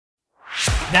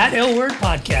That L Word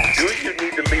Podcast. Do you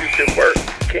need the leadership work?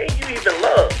 Can you even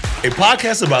love? A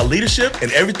podcast about leadership and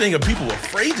everything that people are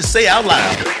afraid to say out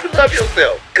loud. Do you love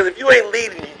yourself? Because if you ain't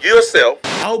leading yourself,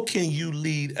 how can you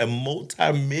lead a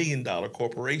multi-million-dollar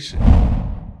corporation?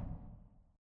 I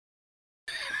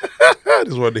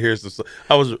just wanted to hear some.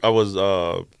 I was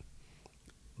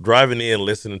driving in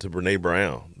listening to Brene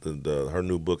Brown, her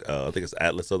new book. I think it's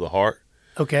Atlas of the Heart.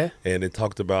 Okay. And it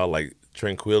talked about like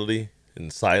tranquility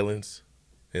and silence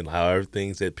and how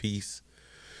everything's at peace.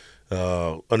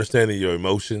 Understanding your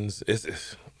emotions.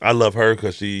 I love her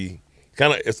because she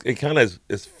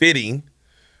it's fitting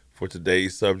for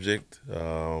today's subject.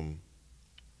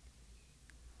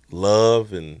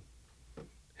 Love and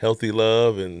healthy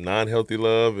love and non-healthy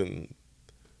love, and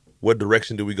what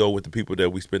direction do we go with the people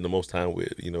that we spend the most time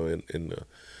with, in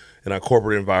our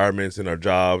corporate environments, in our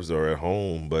jobs, or at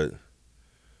home. But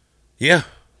yeah.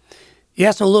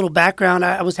 Yeah, so a little background.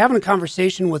 I was having a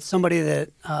conversation with somebody that,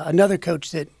 another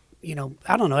coach that,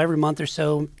 I don't know, every month or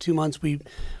so, 2 months,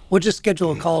 we'll just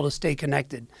schedule a call to stay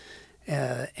connected.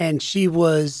 And she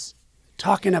was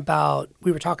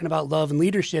we were talking about love and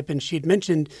leadership, and she had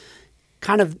mentioned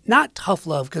kind of not tough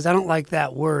love, because I don't like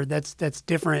that word. That's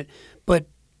different. But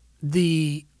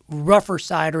the rougher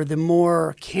side, or the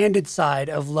more candid side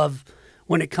of love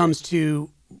when it comes to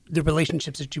the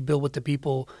relationships that you build with the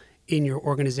people in your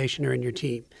organization or in your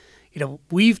team.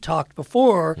 We've talked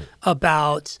before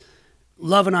about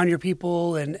loving on your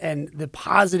people and the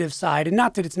positive side, and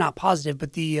not that it's not positive,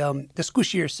 but the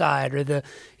squishier side, or the,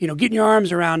 getting your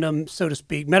arms around them, so to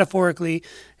speak, metaphorically,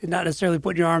 and not necessarily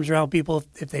putting your arms around people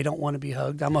if they don't want to be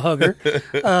hugged. I'm a hugger.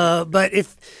 But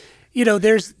if,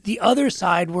 there's the other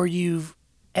side where you've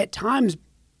at times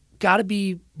got to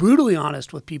be brutally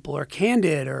honest with people, or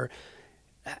candid, or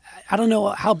I don't know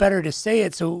how better to say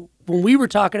it. So when we were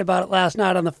talking about it last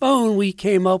night on the phone, we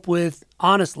came up with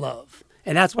honest love.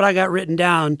 And that's what I got written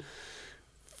down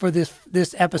for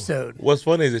this episode. What's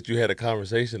funny is that you had a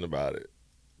conversation about it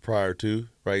prior to,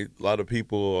 right? A lot of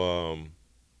people,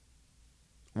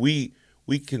 we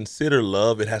consider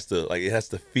love, it has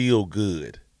to feel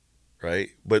good, right?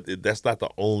 But that's not the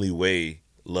only way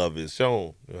love is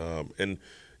shown. And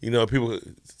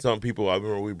some people, I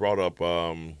remember we brought up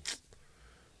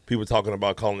people talking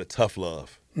about calling it tough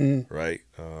love. Right.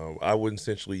 I wouldn't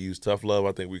essentially use tough love.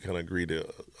 I think we kind of agree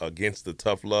against the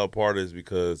tough love part, is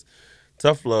because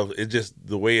tough love is just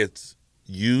the way it's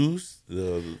used.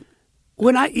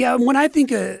 When I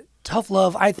think of tough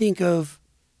love, I think of,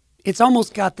 it's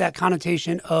almost got that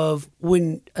connotation of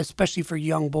when, especially for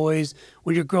young boys,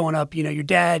 when you're growing up, your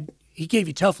dad, he gave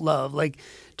you tough love, like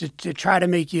to try to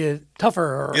make you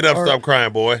tougher. Get up, stop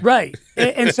crying, boy. Right.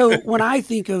 And so when I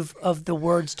think of the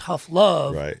words tough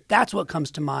love, right, that's what comes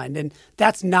to mind. And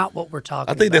that's not what we're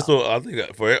talking about. I think that's what I think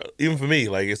even for me,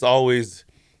 like it's always,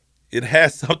 it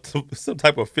has some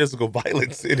type of physical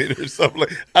violence in it or something.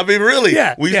 Really,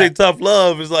 when you say tough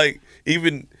love, it's like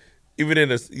even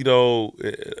in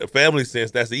a family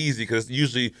sense, that's easy, because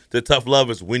usually the tough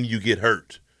love is when you get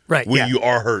hurt. Right. When you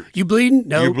are hurt. You bleeding?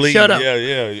 No. You're bleeding. Shut up.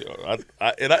 Yeah.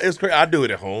 It's crazy. I do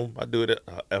it at home. I do it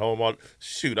at home. I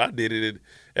did it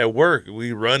at work.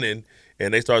 We running,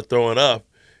 and they start throwing up,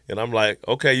 and I'm like,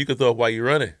 okay, you can throw up while you're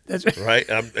running. That's right.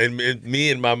 And me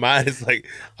in my mind, it's like,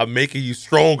 I'm making you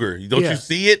stronger. Don't you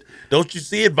see it? Don't you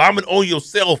see it? Vomit on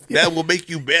yourself. That will make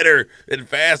you better and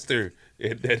faster.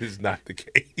 And that is not the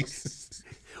case.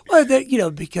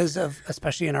 Well, because of,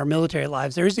 especially in our military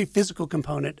lives, there is a physical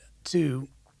component to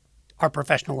our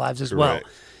professional lives as well.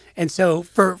 And so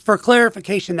for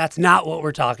clarification, that's not what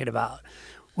we're talking about.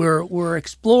 We're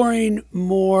exploring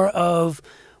more of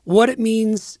what it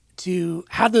means to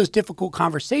have those difficult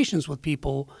conversations with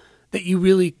people that you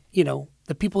really,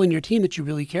 the people in your team that you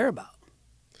really care about.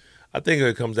 I think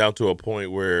it comes down to a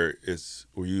point where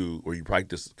you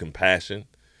practice compassion,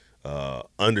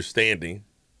 understanding,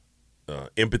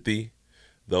 empathy.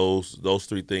 Those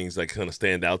three things that kind of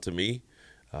stand out to me.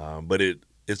 But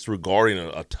it's regarding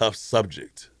a tough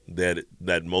subject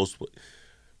that most.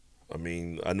 I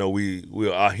mean, I know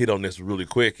I'll hit on this really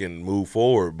quick and move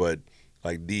forward, but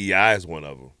like DEI is one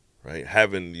of them, right?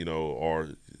 Having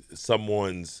or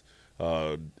someone's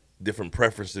different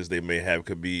preferences they may have,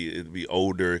 it'd be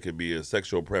older, it could be a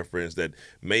sexual preference that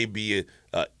may be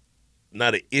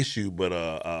not an issue, but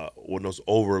one of those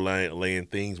overlaying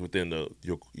things within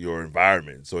your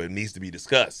environment. So it needs to be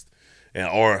discussed,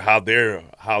 or how they're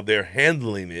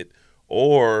handling it,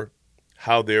 or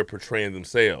how they're portraying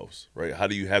themselves. Right? How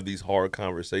do you have these hard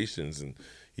conversations? And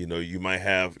you might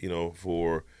have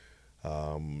for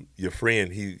your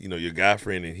friend, your guy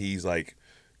friend, and he's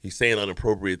saying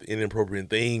inappropriate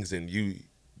things, and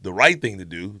the right thing to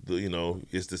do,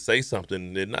 is to say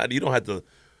something. And you don't have to,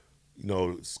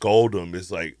 scold them. It's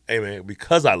like, hey man,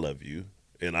 because I love you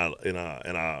and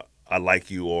I like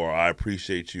you, or I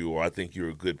appreciate you, or I think you're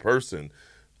a good person,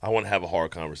 I want to have a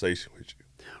hard conversation with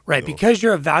you. Right, because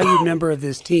you're a valued member of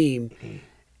this team,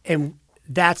 and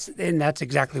that's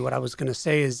exactly what I was going to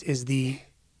say. The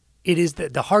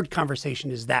hard conversation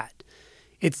is that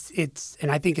it's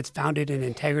and I think it's founded in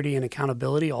integrity and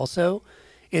accountability. Also,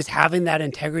 is having that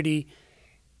integrity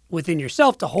within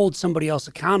yourself to hold somebody else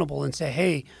accountable and say,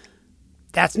 hey,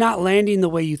 that's not landing the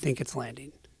way you think it's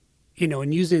landing.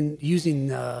 And using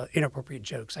inappropriate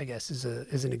jokes, I guess, is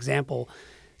an example.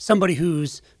 Somebody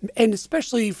and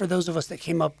especially for those of us that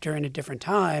came up during a different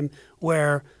time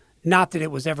where, not that it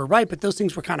was ever right, but those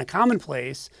things were kind of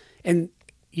commonplace. And,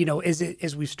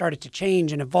 as we've started to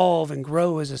change and evolve and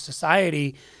grow as a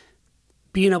society,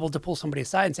 being able to pull somebody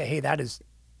aside and say, hey,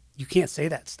 you can't say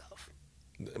that stuff.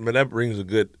 I mean, that brings a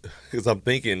good, because I'm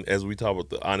thinking as we talk about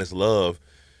the honest love,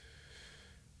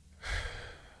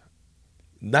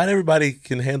 not everybody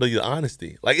can handle your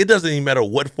honesty. Like, it doesn't even matter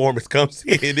what form it comes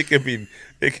in. It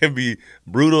can be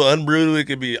brutal, unbrutal. It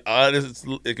can be honest.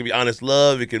 It can be honest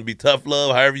love. It can be tough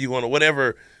love. However you want to,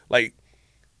 whatever. Like,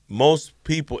 most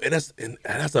people, and that's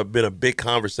been a big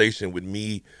conversation with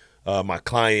me, my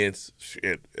clients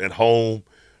at home.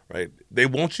 Right? They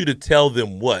want you to tell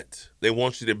them what they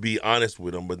want you to be honest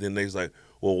with them, but then they're like,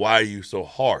 well, why are you so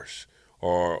harsh,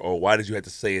 or why did you have to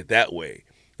say it that way?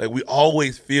 Like, we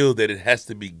always feel that it has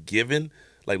to be given,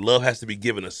 like love has to be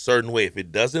given a certain way. If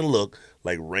it doesn't look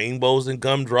like rainbows and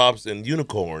gumdrops and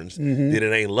unicorns, then it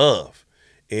ain't love.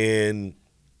 And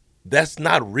that's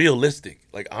not realistic.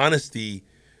 Like, honesty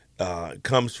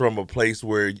comes from a place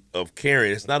of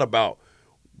caring. It's not about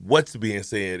what's being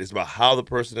said. It's about how the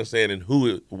person is saying and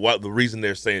what the reason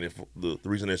they're saying it, the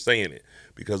reason they're saying it.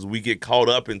 Because we get caught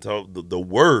up into the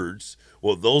words.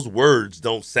 Well, those words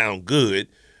don't sound good.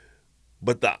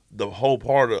 But the whole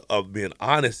part of being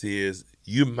honest is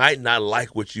you might not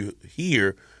like what you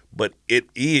hear, but it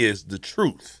is the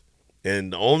truth.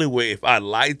 And the only way, if I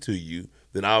lied to you,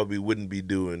 then I'll be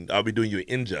doing you an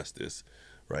injustice,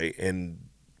 right? And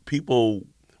people,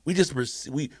 we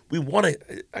want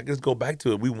to, I guess, go back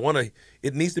to it.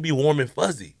 It needs to be warm and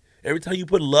fuzzy. Every time you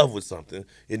put love with something,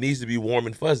 it needs to be warm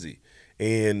and fuzzy.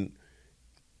 And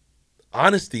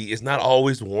honesty is not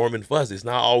always warm and fuzzy. It's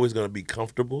not always going to be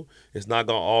comfortable. It's not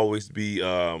going to always be,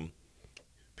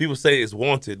 people say it's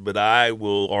wanted, but I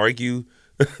will argue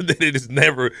that it is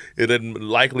never, it isn't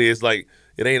likely. It's like,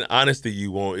 it ain't honesty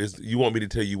you want. You want me to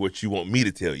tell you what you want me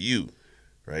to tell you,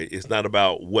 right? It's not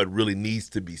about what really needs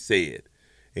to be said.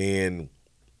 And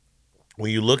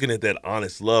when you're looking at that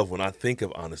honest love, when I think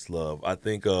of honest love, I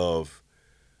think of,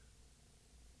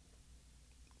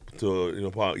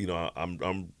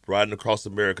 I'm riding across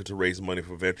America to raise money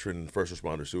for veteran and first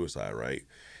responder suicide, right?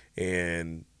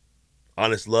 And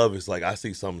honest love is like, I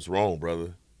see something's wrong,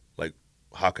 brother. Like,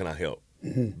 how can I help?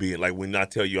 Mm-hmm. Being like, when I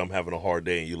tell you I'm having a hard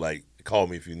day and you like, call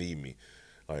me if you need me,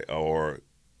 or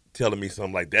telling me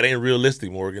something like, that ain't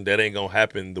realistic, Morgan. That ain't gonna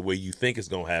happen the way you think it's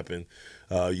gonna happen.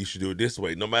 You should do it this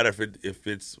way. No matter if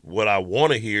it's what I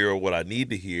want to hear or what I need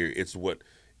to hear, it's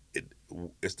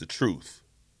the truth.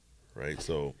 Right.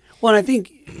 So, well, I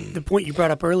think the point you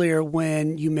brought up earlier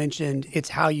when you mentioned it's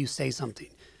how you say something.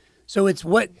 So it's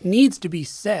what needs to be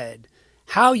said.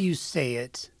 How you say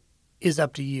it is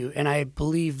up to you. And I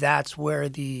believe that's where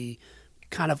the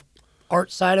kind of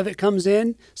art side of it comes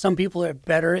in. Some people are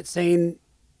better at saying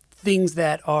things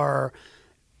that are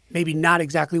maybe not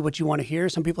exactly what you want to hear.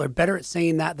 Some people are better at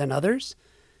saying that than others.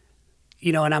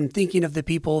 And I'm thinking of the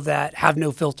people that have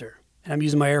no filter. And I'm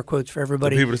using my air quotes for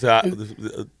everybody. The people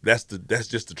say, that's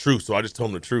just the truth. So I just told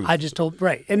them the truth.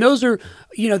 Right. And those are,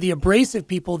 the abrasive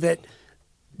people that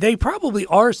they probably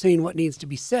are saying what needs to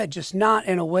be said, just not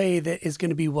in a way that is going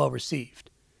to be well received.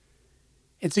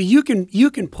 And so you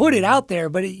can put it out there,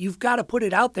 but you've got to put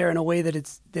it out there in a way that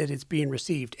it's being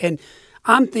received. And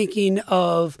I'm thinking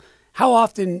of how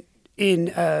often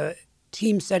in a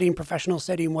team setting, professional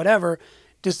setting, whatever,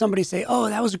 does somebody say, "Oh,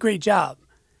 that was a great job,"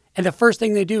 and the first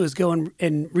thing they do is go and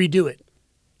redo it.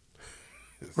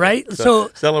 Right? So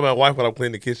tell my wife when I'm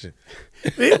cleaning the kitchen.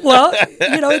 Well,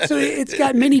 so it's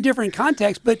got many different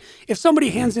contexts. But if somebody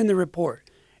hands in the report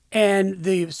and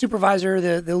the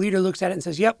supervisor, the leader looks at it and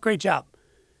says, "Yep, great job,"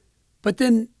 but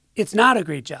then it's not a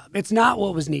great job. It's not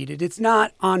what was needed. It's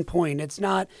not on point.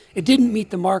 It didn't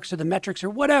meet the marks or the metrics or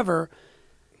whatever.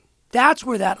 That's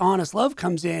where that honest love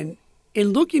comes in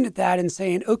looking at that and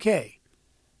saying, okay,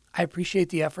 I appreciate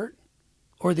the effort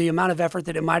or the amount of effort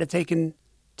that it might have taken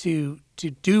to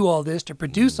do all this, to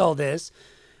produce all this.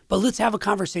 but let's have a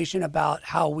conversation about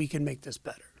how we can make this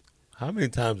better. How many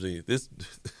times let's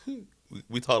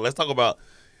talk about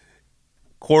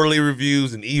quarterly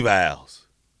reviews and evals,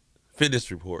 fitness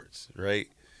reports, right?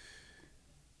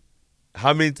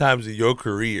 How many times in your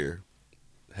career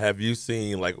have you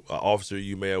seen like an officer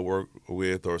you may have worked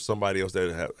with or somebody else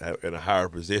that have in a higher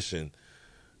position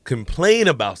complain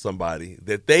about somebody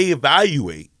that they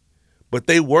evaluate, but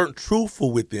they weren't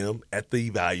truthful with them at the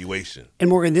evaluation? And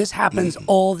Morgan, this happens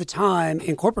all the time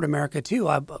in corporate America too.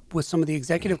 With some of the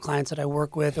executive clients that I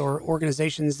work with or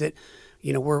organizations that,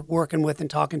 we're working with and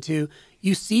talking to,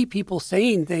 you see people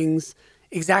saying things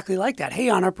exactly like that. Hey,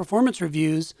 on our performance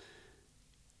reviews,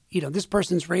 this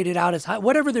person's rated out as high,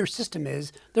 whatever their system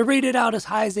is, they're rated out as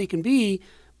high as they can be,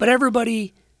 but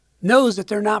everybody knows that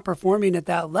they're not performing at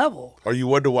that level. Or you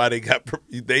wonder why they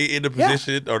in the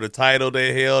position or the title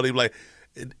they held. They like,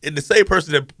 and the same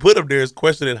person that put them there is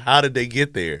questioning how did they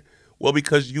get there? Well,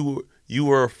 because you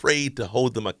were afraid to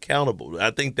hold them accountable.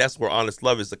 I think that's where honest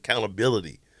love is,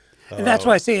 accountability. And that's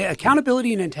why I say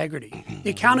accountability and integrity. The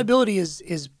accountability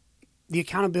is the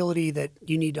accountability that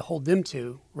you need to hold them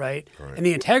to, right? And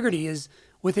the integrity is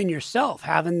within yourself,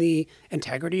 having the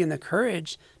integrity and the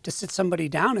courage to sit somebody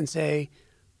down and say,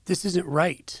 this isn't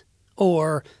right,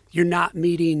 or you're not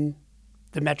meeting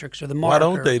the metrics or the mark. Why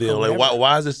don't they then? Like,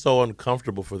 why is it so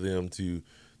uncomfortable for them to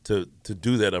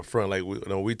do that up front? Like,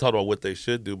 we talked about what they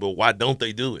should do, but why don't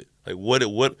they do it? Like,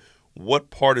 what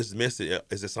part is missing?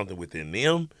 Is it something within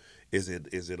them? Is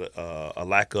it a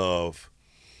lack of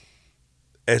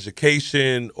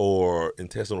education or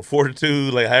intestinal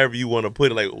fortitude, like however you want to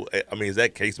put it? Like, I mean, is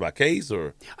that case by case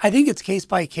or? I think it's case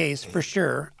by case for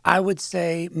sure. I would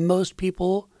say most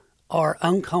people are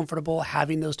uncomfortable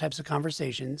having those types of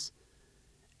conversations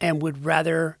and would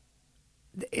rather,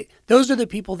 those are the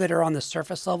people that are on the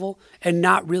surface level and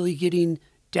not really getting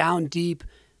down deep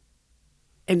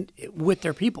and with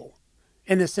their people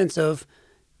in the sense of,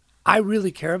 I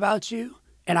really care about you.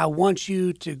 And I want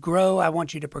you to grow. I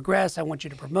want you to progress. I want you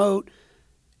to promote.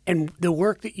 And the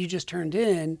work that you just turned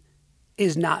in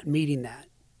is not meeting that.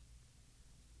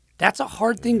 That's a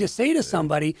hard thing to say to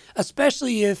somebody,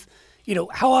 especially if,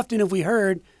 how often have we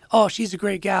heard, oh, she's a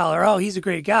great gal, or oh, he's a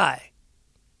great guy.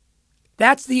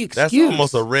 That's the excuse. That's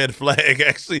almost a red flag,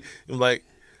 actually. I'm like,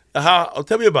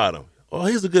 tell me about him. Oh,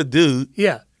 he's a good dude.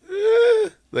 Yeah.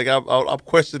 Like, I'm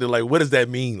questioning, like, what does that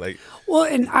mean? Like, well,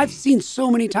 and I've seen so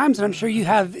many times, and I'm sure you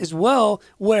have as well,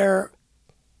 where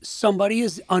somebody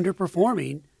is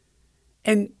underperforming,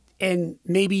 and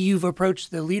maybe you've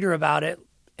approached the leader about it,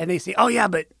 and they say, "Oh yeah,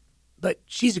 but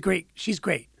she's great,"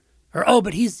 or "Oh,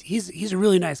 but he's a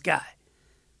really nice guy."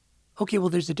 Okay, well,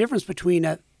 there's a difference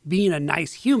between being a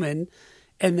nice human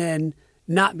and then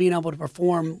not being able to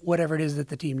perform whatever it is that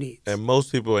the team needs. And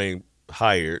most people ain't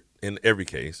hired in every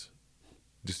case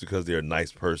just because they're a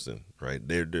nice person, right?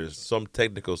 There's some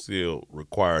technical skill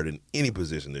required in any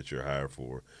position that you're hired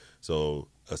for. So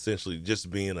essentially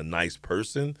just being a nice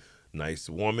person,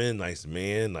 nice woman, nice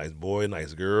man, nice boy,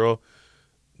 nice girl,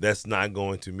 that's not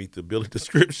going to meet the bill of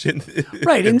description.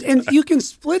 Right. And you can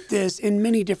split this in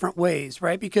many different ways,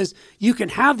 right? Because you can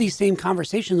have these same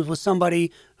conversations with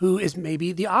somebody who is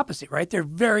maybe the opposite, right? They're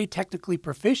very technically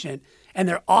proficient and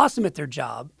they're awesome at their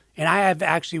job. And I have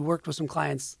actually worked with some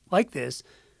clients like this,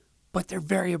 but they're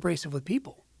very abrasive with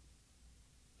people.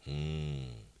 And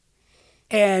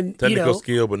technical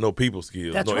skill, but no people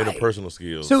skills, that's no right. interpersonal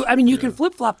skills. So, I mean, you can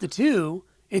flip-flop the two.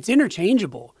 It's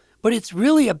interchangeable. But it's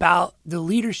really about the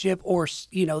leadership or,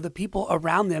 the people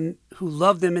around them who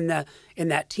love them in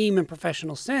that team and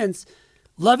professional sense,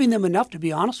 loving them enough to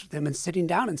be honest with them and sitting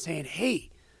down and saying, hey,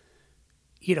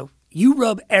 you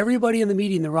rub everybody in the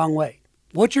meeting the wrong way.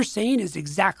 What you're saying is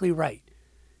exactly right.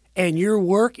 And your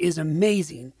work is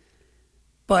amazing,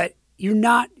 but you're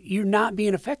not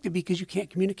being effective because you can't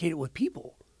communicate it with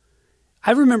people.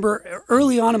 I remember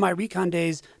early on in my recon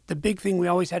days, the big thing we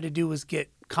always had to do was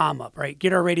get comm up, right?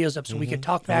 Get our radios up so we could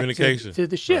talk back to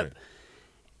the ship. Right.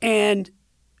 And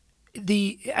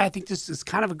I think this is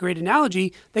kind of a great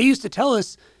analogy. They used to tell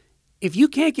us, if you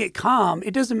can't get comm,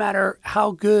 it doesn't matter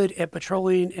how good at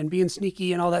patrolling and being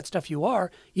sneaky and all that stuff you are,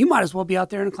 you might as well be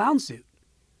out there in a clown suit,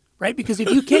 right? Because if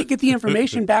you can't get the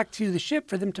information back to the ship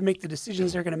for them to make the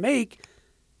decisions they're going to make,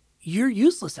 you're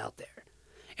useless out there.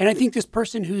 And I think this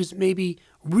person who's maybe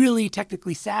really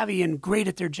technically savvy and great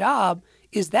at their job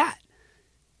is that.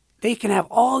 They can have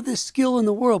all this skill in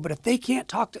the world, but if they can't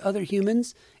talk to other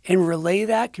humans and relay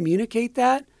that, communicate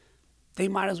that, they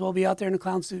might as well be out there in a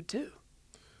clown suit too.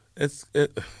 It's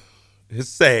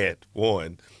sad,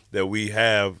 one, that we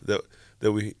have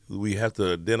that we have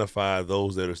to identify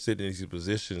those that are sitting in these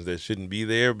positions that shouldn't be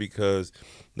there because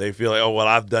they feel like, oh, well,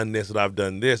 I've done this and I've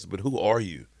done this, but who are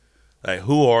you? Like,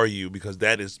 who are you? Because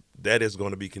that is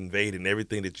going to be conveyed in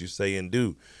everything that you say and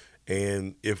do.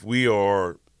 And if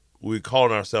we're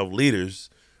calling ourselves leaders,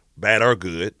 bad or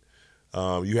good,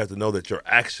 you have to know that your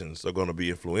actions are going to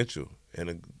be influential.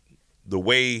 And the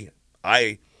way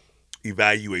I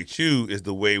evaluate you is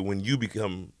the way when you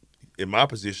become in my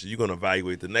position, you're going to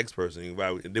evaluate the next person.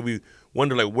 And then we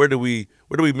wonder, like, where do we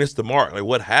miss the mark? Like,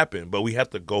 what happened? But we have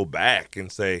to go back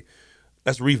and say,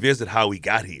 let's revisit how we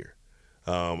got here.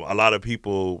 A lot of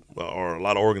people or a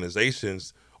lot of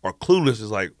organizations are clueless. It's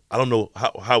like, I don't know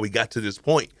how we got to this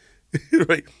point,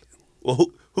 right? Well,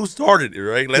 who started it,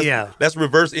 right? Let's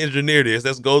reverse engineer this.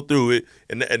 Let's go through it.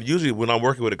 And usually when I'm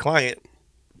working with a client,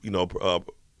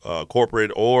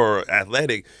 corporate or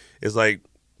athletic, it's like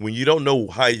when you don't know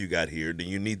how you got here, then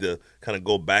you need to kind of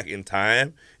go back in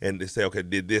time and to say, okay,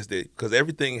 did this, because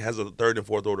everything has a third and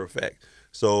fourth order effect.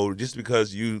 So just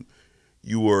because you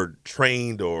were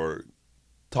trained or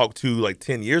talked to like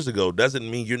 10 years ago doesn't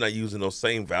mean you're not using those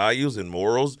same values and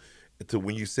morals to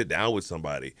when you sit down with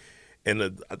somebody.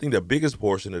 And I think the biggest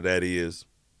portion of that is,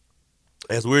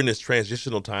 as we're in this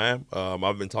transitional time,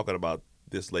 I've been talking about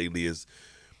this lately, is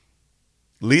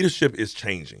leadership is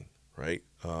changing, right?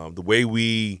 The way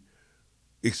we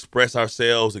express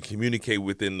ourselves and communicate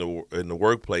in the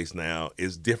workplace now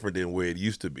is different than where it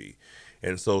used to be.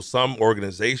 And so some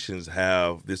organizations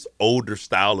have this older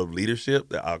style of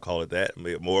leadership, I'll call it that,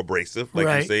 more abrasive,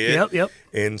 like you said. Yep.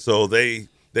 And so they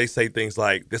say things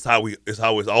like, this how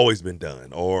it's always been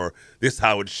done, or this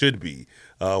how it should be.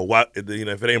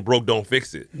 If it ain't broke, don't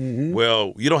fix it. Mm-hmm.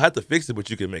 Well, you don't have to fix it,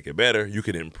 but you can make it better. You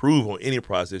can improve on any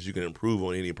process. You can improve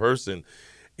on any person.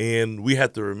 And we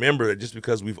have to remember that just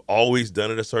because we've always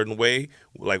done it a certain way,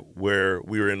 like where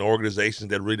we were in organizations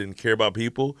that really didn't care about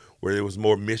people, where it was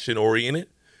more mission oriented,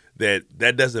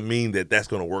 that doesn't mean that that's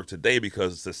going to work today,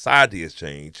 because society has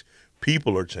changed,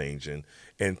 people are changing,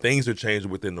 and things are changing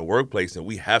within the workplace, and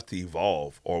we have to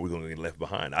evolve or we're going to get left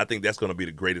behind. I think that's going to be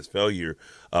the greatest failure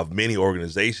of many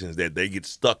organizations, that they get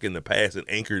stuck in the past and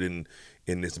anchored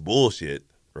in this bullshit,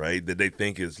 right, that they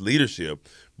think is leadership.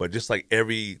 But just like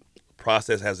every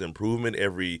process has improvement,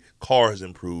 every car has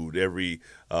improved, every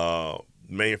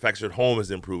manufactured home has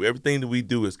improved. Everything that we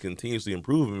do is continuously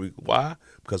improving. Why?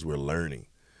 Because we're learning.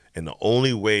 And the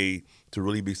only way to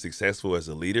really be successful as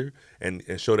a leader and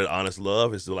show that honest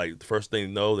love is to, like, the first thing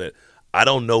to know that I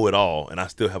don't know it all and I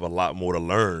still have a lot more to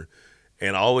learn.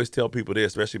 And I always tell people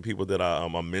this, especially people that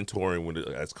I'm mentoring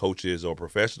as coaches or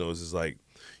professionals, is like,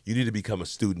 you need to become a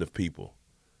student of people.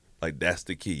 Like, that's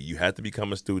the key. You have to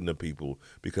become a student of people,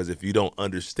 because if you don't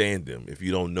understand them, if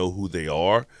you don't know who they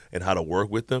are and how to work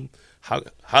with them,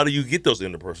 how do you get those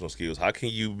interpersonal skills? How can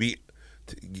you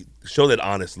show that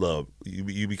honest love?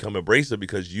 You become abrasive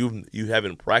because you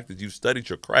haven't practiced. You've studied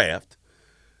your craft,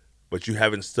 but you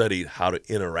haven't studied how to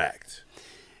interact.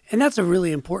 And that's a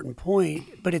really important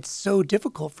point, but it's so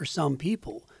difficult for some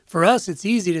people. For us, it's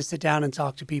easy to sit down and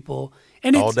talk to people.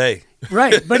 And all day.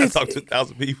 Right. But it's talk to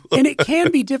 1,000 people. And it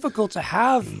can be difficult to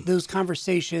have those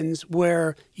conversations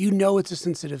where you know it's a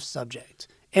sensitive subject.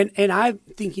 And I'm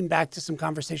thinking back to some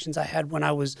conversations I had when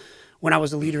I was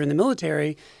a leader in the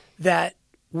military that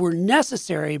were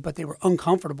necessary, but they were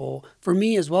uncomfortable for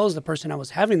me as well as the person I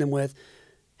was having them with.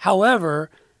 However,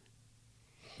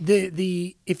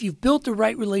 if you've built the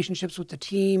right relationships with the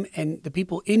team and the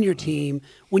people in your team,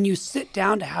 when you sit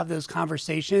down to have those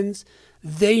conversations,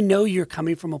 they know you're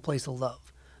coming from a place of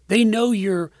love. They know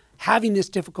you're having this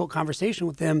difficult conversation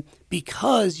with them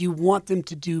because you want them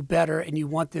to do better and you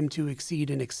want them to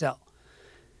exceed and excel,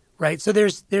 right? So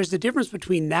there's the difference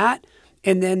between that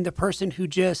and then the person who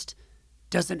just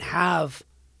doesn't have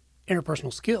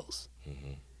interpersonal skills.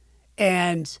 Mm-hmm.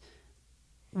 And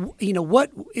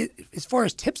what, as far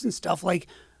as tips and stuff, like,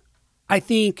 I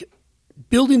think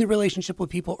building the relationship with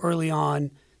people early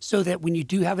on so that when you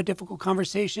do have a difficult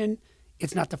conversation,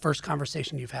 it's not the first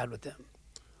conversation you've had with them,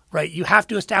 right? You have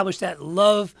to establish that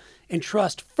love and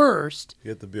trust first.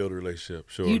 You have to build a relationship,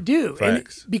 sure. You do.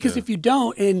 Facts. Because if you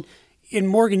don't, and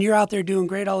Morgan, you're out there doing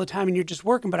great all the time and you're just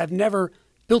working, but I've never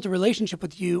built a relationship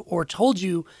with you or told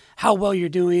you how well you're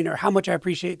doing or how much I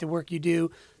appreciate the work you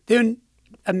do, then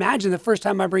imagine the first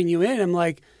time I bring you in, I'm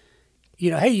like,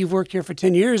 hey, you've worked here for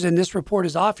 10 years and this report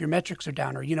is off, your metrics are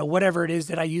down, or, whatever it is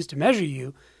that I use to measure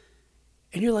you.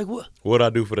 And you're like, what'd I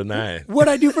do for the 9?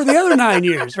 What'd I do for the other 9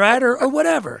 years, right? Or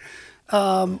whatever.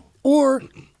 Or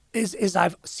is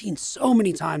I've seen so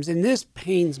many times, and this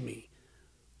pains me,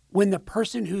 when the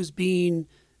person who's being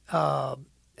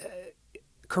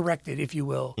corrected, if you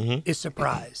will, is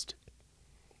surprised.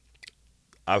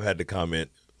 I've had to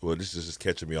comment, well, this is just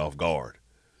catching me off guard.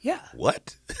 Yeah.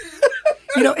 What?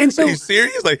 And so Are you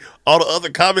serious? Like all the other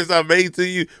comments I made to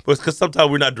you, but because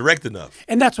sometimes we're not direct enough.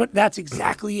 And that's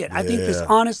exactly it. I think this Yeah.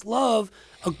 honest love,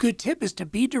 a good tip is to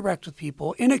be direct with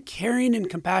people in a caring and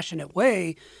compassionate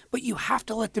way, but you have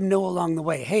to let them know along the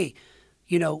way, hey,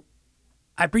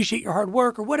 I appreciate your hard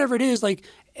work or whatever it is. Like,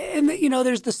 and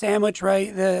there's the sandwich,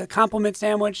 right? The compliment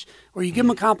sandwich where you give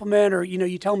them a compliment or,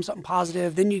 you tell them something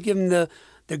positive, then you give them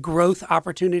the growth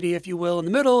opportunity, if you will, in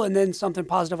the middle, and then something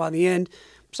positive on the end.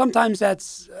 Sometimes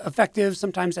that's effective,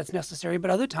 sometimes that's necessary,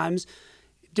 but other times,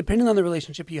 depending on the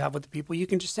relationship you have with the people, you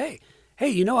can just say,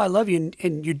 hey, I love you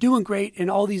and you're doing great in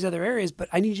all these other areas, but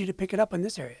I need you to pick it up in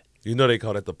this area. They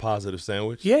call that the positive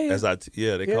sandwich. Yeah.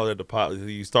 They call it the positive.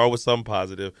 You start with something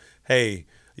positive. Hey,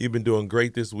 you've been doing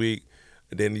great this week.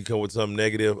 And then you come with something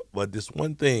negative. But this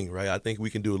one thing, right, I think we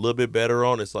can do a little bit better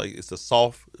on. It's like it's a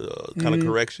soft kind of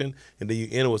correction. And then you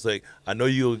end with like, I know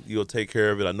you'll take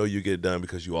care of it. I know you get it done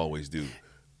because you always do.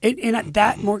 And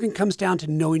that, Morgan, comes down to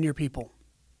knowing your people.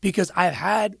 Because I've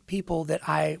had people that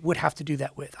I would have to do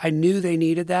that with. I knew they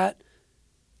needed that.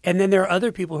 And then there are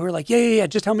other people who are like, yeah,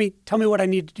 just tell me what I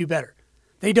need to do better.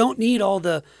 They don't need all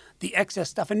the excess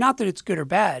stuff. And not that it's good or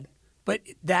bad, but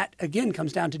that, again,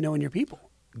 comes down to knowing your people.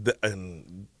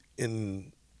 In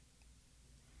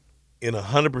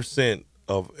 100%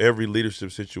 of every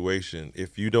leadership situation,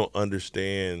 if you don't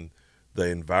understand the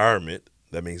environment,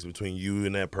 that means between you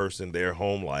and that person, their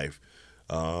home life,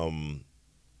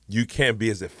 you can't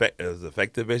be as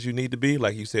effective as you need to be.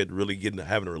 Like you said, really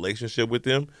having a relationship with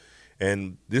them.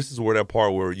 And this is where that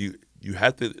part where you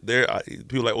have to.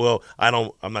 People are like, well,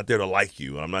 I'm not there to like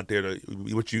you. I'm not there to.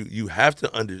 What you have to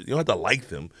you don't have to like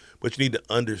them, but you need to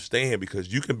understand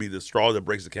because you can be the straw that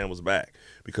breaks the camel's back.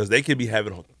 Because they could be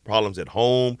having problems at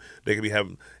home. They could be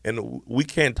having, and we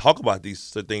can't talk about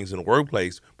these things in the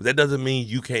workplace. But that doesn't mean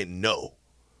you can't know,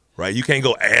 right? You can't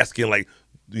go asking like,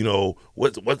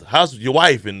 how's your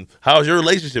wife and how's your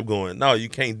relationship going? No, you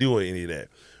can't do any of that.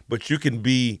 But you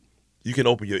can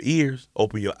open your ears,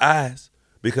 open your eyes,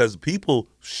 because people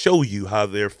show you how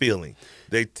they're feeling.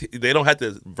 They don't have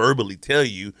to verbally tell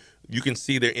you. You can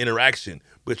see their interaction,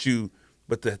 but to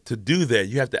do that,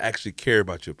 you have to actually care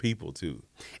about your people too.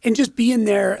 And just being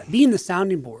the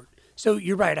sounding board. So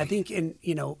you're right. I think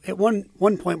at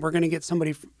one point we're going to get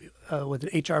somebody with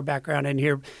an HR background in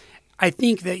here. I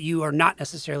think that you are not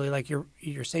necessarily, like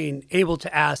you're saying, able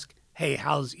to ask, hey,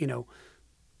 how's your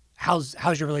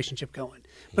relationship going?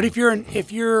 But if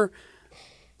you're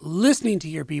listening to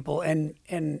your people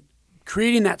and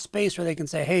creating that space where they can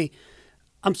say, hey,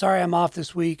 I'm sorry I'm off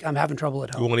this week. I'm having trouble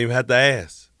at home. You won't even have to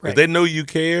ask. Right. If they know you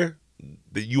care,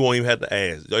 that you won't even have to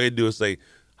ask. All you do is say,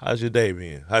 how's your day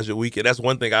been? How's your weekend? That's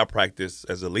one thing I practice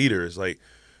as a leader is like,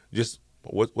 just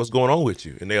what's going on with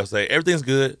you? And they'll say, everything's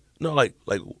good. No, like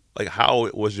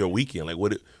how was your weekend? Like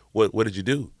what did you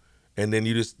do? And then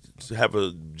you just have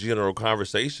a general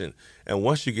conversation. And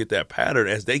once you get that pattern,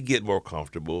 as they get more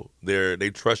comfortable, they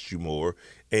trust you more.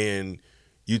 And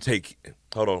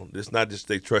it's not just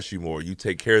they trust you more. You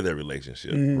take care of their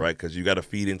relationship, right? Because you got to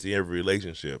feed into every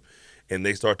relationship. And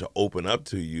they start to open up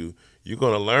to you. You're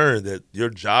going to learn that your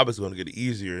job is going to get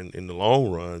easier in the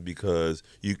long run because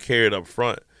you carry it up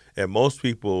front. And most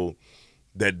people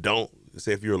that don't,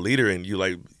 say if you're a leader and you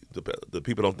like the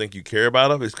people don't think you care about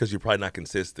them, it's because you're probably not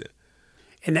consistent.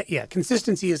 And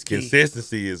consistency is key.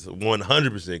 Consistency is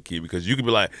 100% key because you can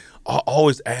be like, I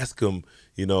always ask him,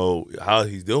 how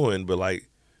he's doing, but like,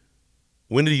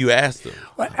 when do you ask them?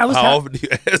 How often do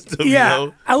you ask them?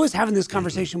 Yeah, I was having this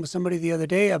conversation with somebody the other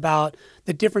day about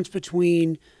the difference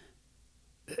between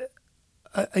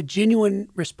a genuine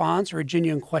response or a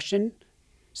genuine question.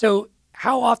 So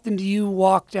how often do you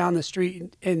walk down the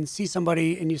street and see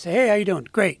somebody and you say, hey, how you doing?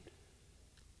 Great.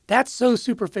 That's so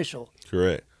superficial.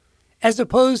 Correct. As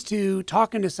opposed to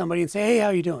talking to somebody and say, hey, how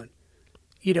you doing?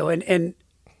 And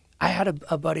I had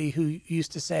a buddy who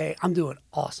used to say, I'm doing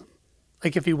awesome.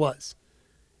 Like if he was.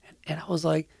 And I was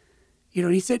like,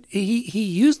 and he said, he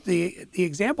used the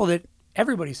example that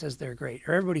everybody says they're great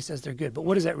or everybody says they're good, but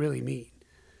what does that really mean?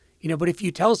 But if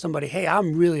you tell somebody, hey,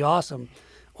 I'm really awesome,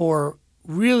 or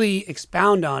really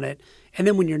expound on it, and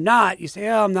then when you're not, you say,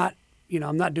 oh, I'm not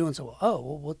doing so well.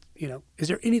 Oh, well, is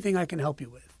there anything I can help you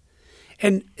with?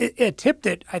 And a tip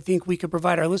that I think we could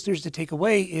provide our listeners to take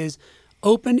away is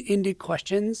open-ended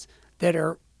questions that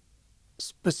are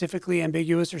specifically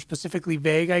ambiguous or specifically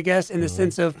vague, I guess, in the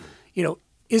sense of,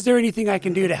 is there anything I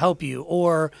can do to help you?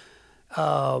 Or,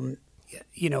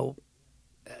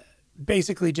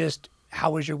 basically just,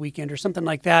 how was your weekend or something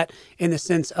like that, in the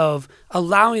sense of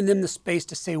allowing them the space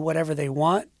to say whatever they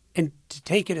want and to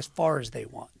take it as far as they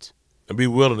want. And be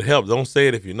willing to help. Don't say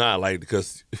it if you're not, like,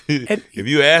 because And- if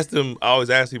you ask them, I always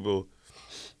ask people,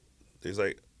 it's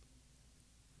like,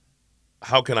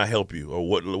 how can I help you? Or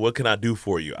what can I do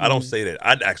for you? I don't say that.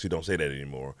 I actually don't say that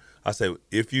anymore. I say,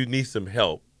 if you need some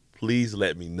help, please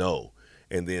let me know.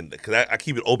 And then, because I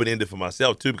keep it open-ended for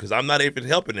myself, too, because I'm not able to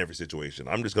help in every situation.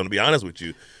 I'm just going to be honest with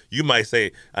you. You might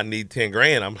say, I need 10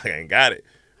 grand. I'm like, I ain't got it.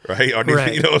 Right? Or,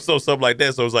 Right. you know, so something like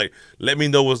that. So it's like, let me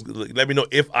know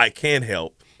if I can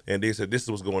help. And they said, this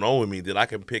is what's going on with me, that I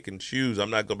can pick and choose. I'm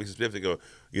not going to be specific. Or,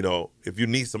 you know, if you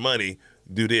need some money,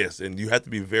 do this. And you have to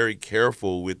be very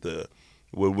careful with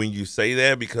when you say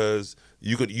that, because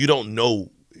you don't know.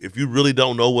 If you really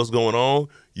don't know what's going on,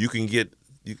 you can get,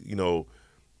 you know,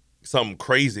 something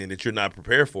crazy and that you're not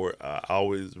prepared for. I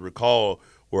always recall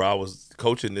where I was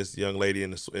coaching this young lady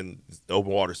in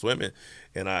open water swimming,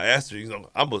 and I asked her, you know,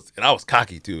 I was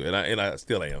cocky too, and I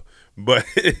still am, but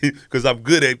because I'm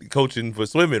good at coaching for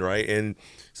swimming, right? And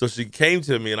so she came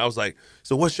to me, and I was like,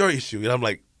 so what's your issue? And I'm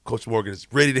like, Coach Morgan is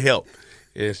ready to help,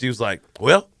 and she was like,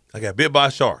 well, I got bit by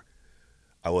a shark.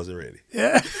 I wasn't ready.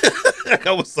 Yeah.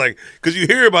 I was like, because you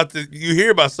hear about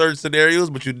certain scenarios,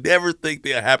 but you never think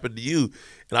they'll happen to you.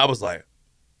 And I was like,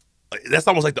 that's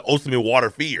almost like the ultimate water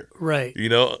fear, Right. you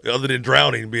know, other than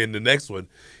drowning being the next one.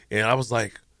 And I was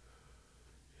like,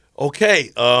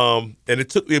 okay. And it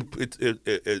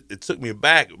took me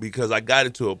back, because I got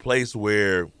into a place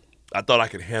where I thought I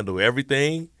could handle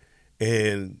everything,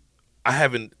 and I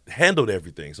haven't handled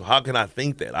everything. So how can I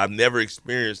think that? I've never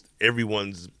experienced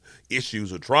everyone's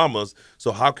issues or traumas.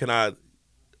 So how can I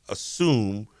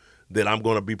assume that I'm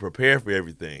going to be prepared for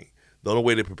everything? The only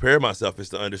way to prepare myself is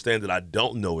to understand that I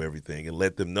don't know everything, and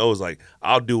let them know, is like,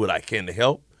 I'll do what I can to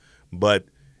help. But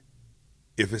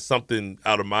if it's something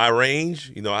out of my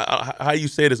range, you know, how you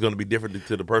say it is going to be different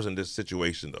to the person in this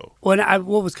situation, though.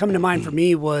 What was coming to mind for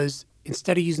me was,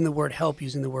 instead of using the word help,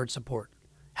 using the word support.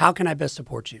 How can I best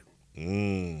support you?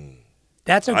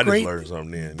 That's a I great. just learned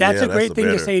something then. That's Yeah, a great thing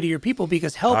to better. say to your people,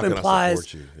 because help How can I implies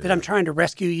support you? that Yeah. I'm trying to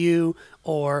rescue you,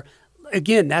 or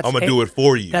again, that's I'm gonna do it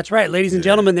for you. That's right, ladies and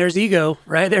gentlemen. There's ego,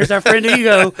 right? There's our friend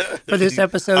Ego for this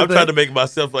episode. I'm but trying to make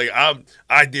myself like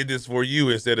I did this for you,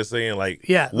 instead of saying like,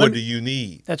 Yeah, what do you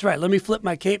need? That's right. Let me flip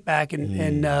my cape back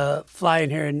and fly in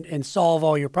here and solve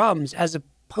all your problems, as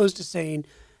opposed to saying,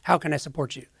 how can I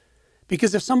support you?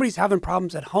 Because if somebody's having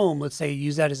problems at home, let's say,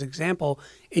 use that as an example,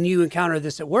 and you encounter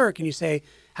this at work and you say,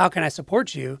 how can I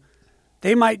support you?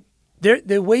 They might,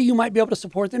 the way you might be able to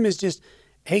support them is just,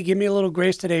 hey, give me a little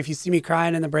grace today if you see me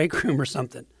crying in the break room or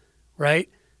something, right?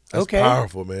 That's okay.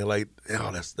 powerful, man. Like,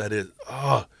 that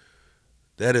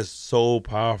is so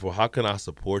powerful. How can I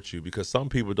support you? Because some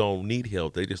people don't need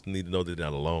help. They just need to know they're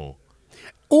not alone.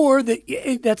 Or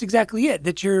that's exactly it,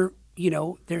 that you're, you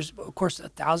know, there's, of course,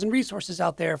 1,000 resources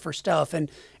out there for stuff and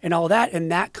all that.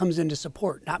 And that comes into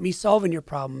support, not me solving your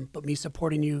problem, but me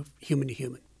supporting you human to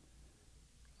human.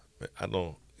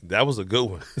 That was a good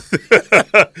one.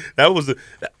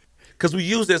 Because we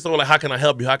use that, so like, how can I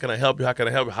help you? How can I help you? How can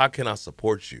I help you? How can I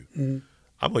support you? Mm-hmm.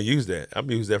 I'm going to use that. I'm going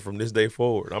to use that from this day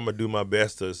forward. I'm going to do my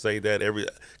best to say that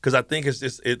because I think it's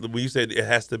just, when you said it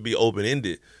has to be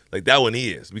open-ended, like that one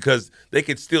is, because they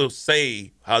could still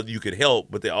say how you could help,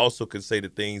 but they also could say the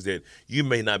things that you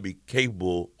may not be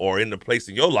capable or in the place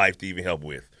in your life to even help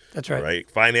with. That's right. Right?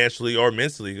 Financially or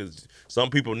mentally, because some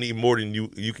people need more than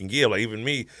you can give. Like even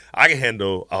me, I can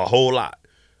handle a whole lot,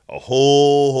 a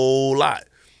whole lot.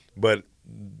 But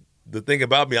the thing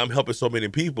about me, I'm helping so many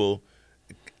people.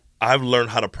 I've learned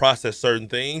how to process certain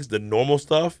things, the normal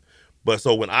stuff. But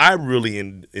so when I'm really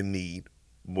in need,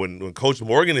 when Coach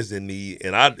Morgan is in need,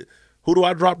 and who do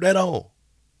I drop that on?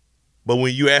 But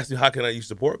when you ask me, how can you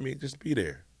support me? Just be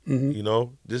there. Mm-hmm. You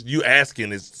know, just you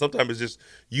asking sometimes it's just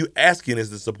you asking is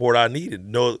the support I need to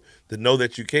know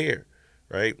that you care.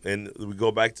 Right. And we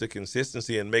go back to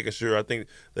consistency and making sure. I think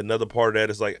another part of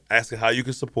that is like asking how you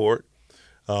can support,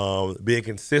 being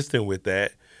consistent with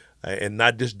that. And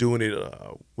not just doing it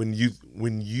when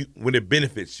it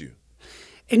benefits you.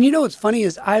 And you know what's funny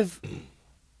is I've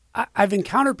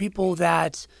encountered people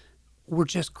that were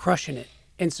just crushing it,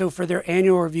 and so for their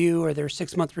annual review or their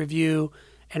 6-month review,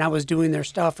 and I was doing their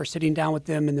stuff or sitting down with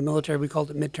them in the military, we called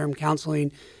it midterm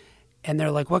counseling, and they're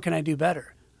like, "What can I do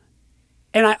better?"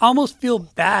 And I almost feel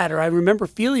bad, or I remember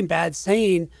feeling bad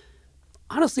saying,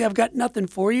 "Honestly, I've got nothing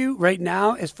for you right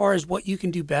now as far as what you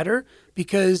can do better,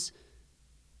 because."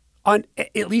 On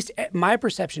at least my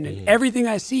perception and everything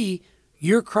I see,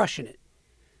 you're crushing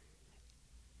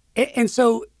it. And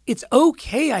so it's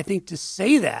okay, I think, to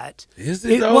say that. Is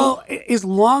it, though? Well, as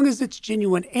long as it's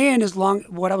genuine, and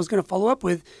what I was going to follow up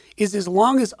with is as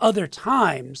long as other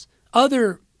counselings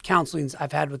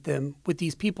I've had with them, with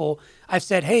these people, I've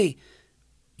said, hey,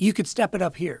 you could step it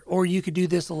up here, or you could do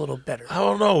this a little better. I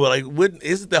don't know. Like,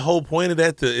 isn't the whole point of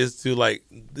that is to like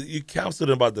you counsel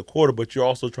them about the quarter, but you're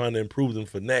also trying to improve them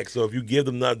for next. So if you give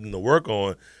them nothing to work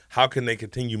on, how can they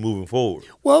continue moving forward?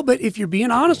 Well, but if you're being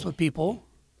honest with people,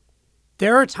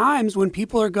 there are times when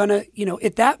people are gonna,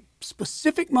 at that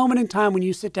specific moment in time when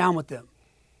you sit down with them,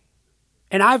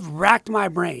 and I've racked my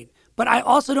brain, but I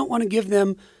also don't want to give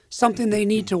them something they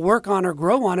need to work on or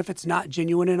grow on if it's not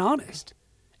genuine and honest.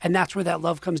 And that's where that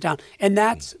love comes down. And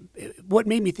that's what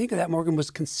made me think of that, Morgan, was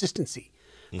consistency.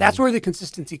 That's where the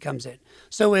consistency comes in.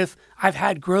 So if I've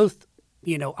had growth,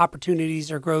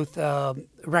 opportunities or growth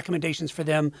recommendations for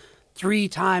them 3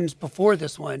 times before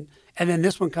this one, and then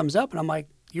this one comes up and I'm like,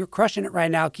 you're crushing it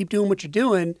right now. Keep doing what you're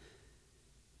doing.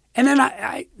 And then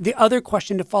the other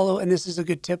question to follow, and this is a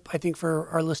good tip, I think, for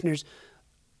our listeners,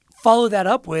 follow that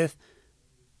up with,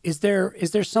 is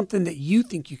there something that you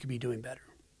think you could be doing better?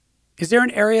 Is there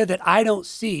an area that I don't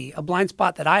see, a blind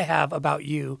spot that I have about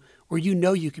you, where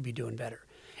you could be doing better?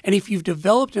 And if you've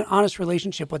developed an honest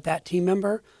relationship with that team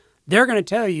member, they're going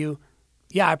to tell you,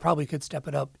 yeah, I probably could step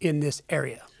it up in this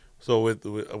area. So with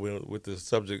the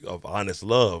subject of honest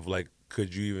love, like,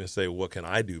 could you even say, what can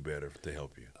I do better to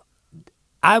help you?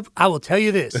 I will tell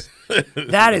you this.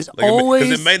 That is always...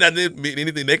 Because it may not be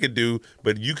anything they could do,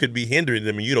 but you could be hindering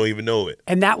them and you don't even know it.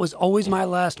 And that was always my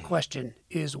last question,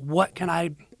 is what can I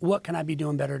be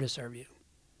doing better to serve you?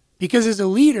 Because as a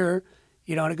leader,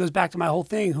 and it goes back to my whole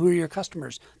thing, who are your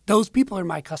customers? Those people are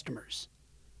my customers.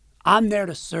 I'm there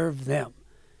to serve them.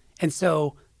 And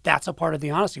so that's a part of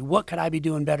the honesty. What could I be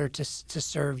doing better to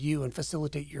serve you and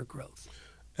facilitate your growth?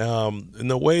 In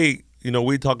the way...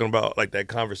 we're talking about like that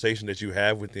conversation that you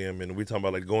have with them, and we're talking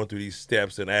about like going through these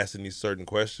steps and asking these certain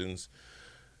questions.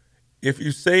 If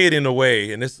you say it in a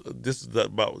way, and this is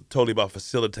totally about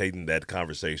facilitating that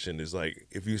conversation, is like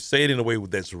if you say it in a way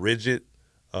that's rigid,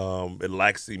 it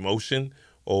lacks emotion,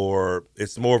 or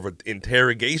it's more of an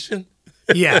interrogation.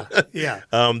 Yeah.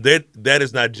 That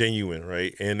is not genuine,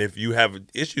 right? And if you have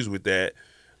issues with that,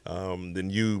 then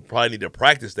you probably need to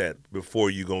practice that before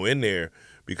you go in there.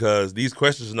 Because these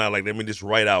questions are not like, let me just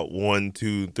write out 1,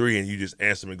 2, 3, and you just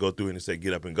answer them and go through it and say,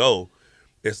 get up and go.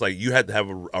 It's like you have to have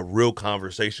a real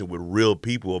conversation with real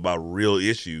people about real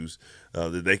issues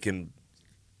that they can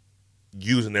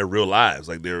use in their real lives,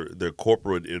 like their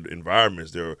corporate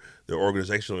environments, their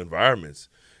organizational environments.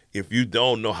 If you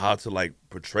don't know how to like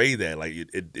portray that, like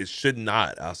it should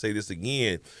not. I'll say this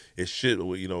again. It should.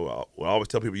 I always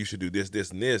tell people you should do this,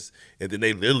 this, and this, and then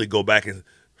they literally go back and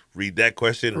read that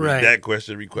question, read that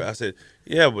question. I said,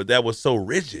 yeah, but that was so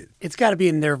rigid. It's got to be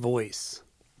in their voice.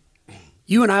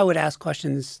 You and I would ask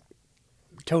questions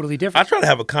totally different. I try to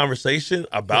have a conversation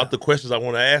about the questions I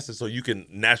want to ask, and so you can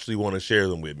naturally want to share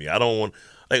them with me. I don't want,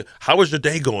 like, how was your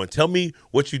day going? Tell me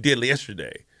what you did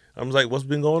yesterday. I'm like, what's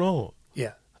been going on?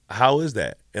 Yeah. How is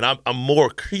that? And I'm more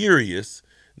curious.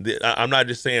 I'm not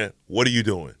just saying, what are you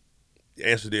doing?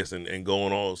 Answer this and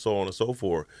going on, so on and so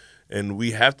forth. And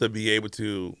we have to be able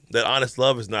to, that honest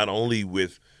love is not only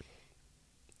with,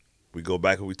 we go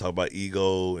back and we talk about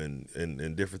ego and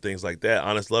different things like that.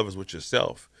 Honest love is with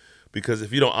yourself. Because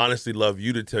if you don't honestly love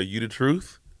you to tell you the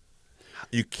truth,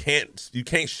 you can't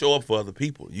show up for other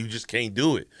people. You just can't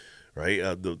do it, right?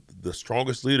 The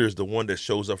strongest leader is the one that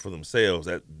shows up for themselves.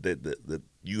 That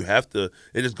you have to,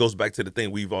 it just goes back to the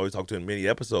thing we've always talked to in many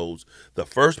episodes. The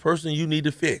first person you need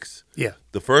to fix,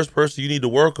 the first person you need to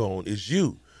work on is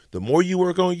you. The more you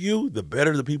work on you, the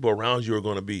better the people around you are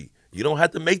going to be. You don't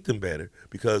have to make them better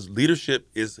because leadership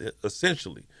is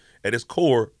essentially, at its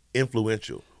core,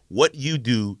 influential. What you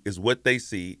do is what they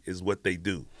see, is what they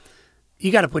do.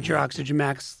 You got to put your oxygen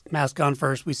mask on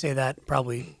first. We say that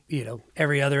probably,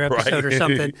 every other episode or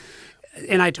something.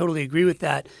 And I totally agree with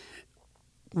that.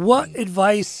 What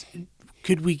advice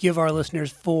could we give our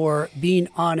listeners for being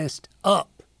honest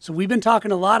up? So we've been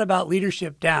talking a lot about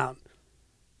leadership down.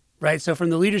 Right, so from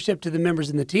the leadership to the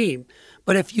members in the team.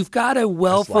 But if you've got a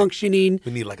well-functioning...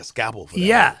 we need like a scalpel for that.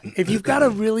 Yeah, if you've got a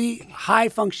really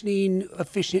high-functioning,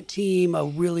 efficient team, a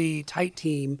really tight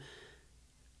team,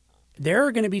 there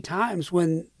are going to be times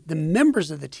when the members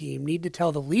of the team need to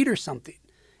tell the leader something.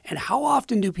 And how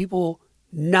often do people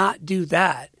not do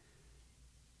that?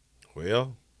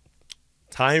 Well,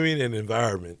 timing and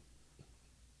environment,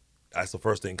 that's the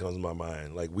first thing that comes to my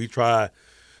mind. Like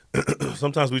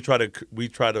sometimes we try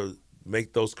to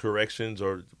make those corrections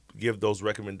or give those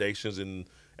recommendations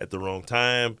at the wrong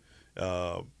time,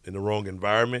 in the wrong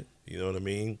environment. You know what I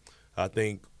mean? I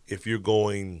think if you're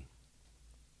going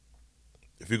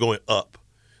up,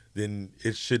 then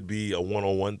it should be a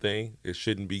one-on-one thing. It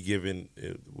shouldn't be given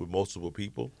with multiple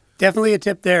people. Definitely a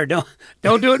tip there. Don't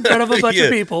do it in front of a bunch of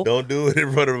people. Don't do it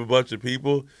in front of a bunch of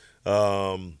people.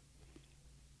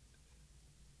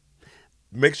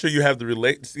 Make sure you have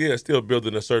still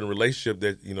building a certain relationship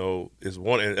that, you know, is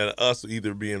one, and us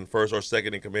either being first or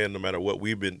second in command, no matter what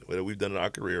we've done in our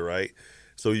career, right?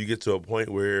 So you get to a point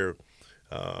where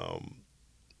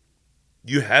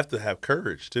you have to have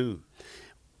courage too.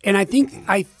 And I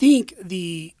think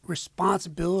the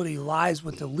responsibility lies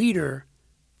with the leader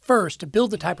first to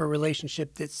build the type of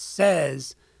relationship that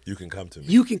says you can come to me.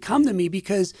 You can come to me,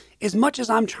 because as much as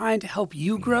I'm trying to help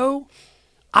you grow,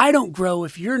 I don't grow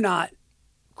if you're not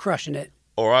crushing it.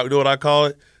 Or you know what I call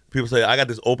it? People say, I got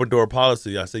this open door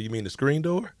policy. I say, you mean the screen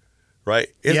door? Right?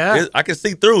 I can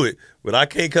see through it, but I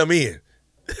can't come in.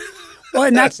 Well,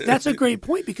 and that's a great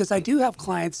point, because I do have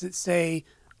clients that say,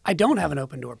 I don't have an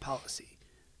open door policy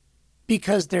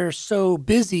because they're so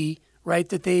busy, right,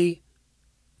 that they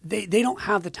don't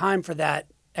have the time for the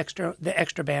extra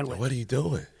bandwidth. What are you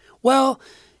doing? Well,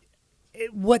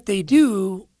 what they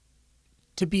do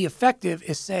to be effective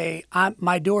is say,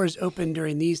 my door is open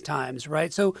during these times,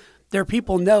 right? So their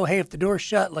people know, hey, if the door's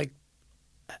shut, like,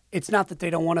 it's not that they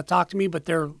don't want to talk to me, but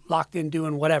they're locked in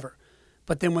doing whatever.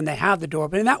 But then when they have the door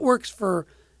open, and that works for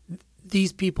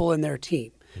these people and their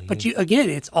team. Mm-hmm. But again,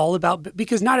 it's all about,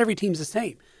 because not every team's the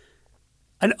same.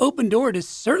 An open door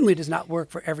certainly does not work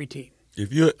for every team.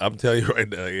 I'm telling you right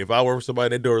now, if I work with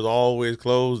somebody, that door is always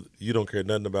closed, you don't care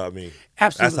nothing about me.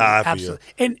 Absolutely. That's how I feel. Absolutely.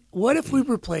 And what if we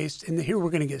replaced, and here we're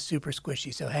going to get super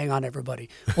squishy, so hang on, everybody.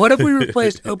 What if we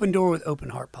replaced open door with open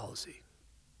heart policy?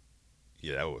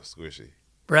 Yeah, that was squishy.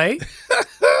 Right?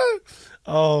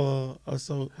 Oh, I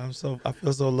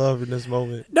feel so loved in this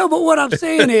moment. No, but what I'm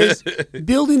saying is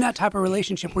building that type of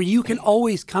relationship where you can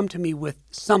always come to me with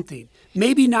something,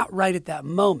 maybe not right at that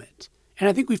moment. And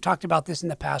I think we've talked about this in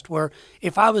the past, where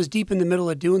if I was deep in the middle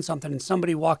of doing something and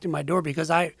somebody walked in my door, because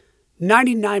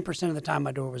 99% of the time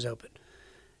my door was open.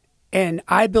 And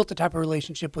I built the type of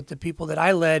relationship with the people that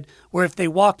I led where if they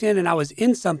walked in and I was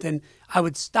in something, I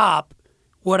would stop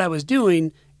what I was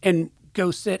doing and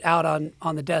go sit out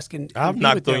on the desk and I've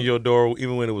knocked on your door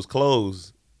even when it was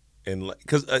closed, and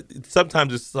because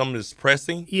sometimes it's something that's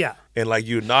pressing. Yeah. And like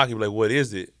you knock, you're like, what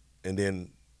is it? And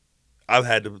then I've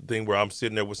had the thing where I'm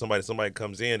sitting there with somebody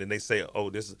comes in and they say, oh,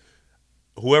 this is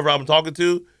whoever I'm talking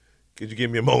to. Could you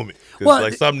give me a moment? Well,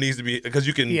 like something needs to be, because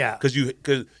you can,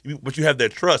 but you have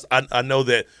that trust. I know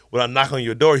that when I knock on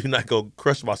your door, you're not gonna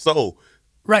crush my soul.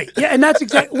 Right. Yeah, and that's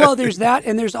exactly. Well, there's that,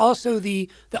 and there's also the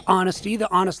honesty,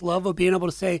 the honest love of being able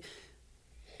to say,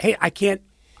 hey, I can't.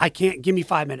 Give me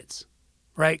 5 minutes,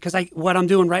 right? Because what I'm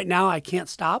doing right now, I can't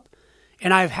stop.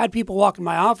 And I've had people walk in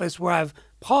my office where I've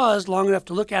paused long enough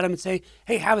to look at them and say,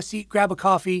 hey, have a seat, grab a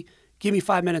coffee. Give me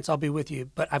 5 minutes, I'll be with you,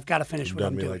 but I've got to finish what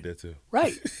I'm doing. Like that too.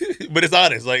 Right. But it's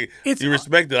honest. Like, you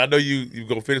respect it. I know you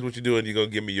going to finish what you're doing, you're going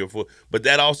to give me your full. But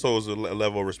that also is a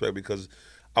level of respect, because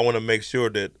I want to make sure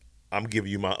that I'm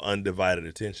giving you my undivided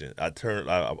attention. I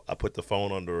put the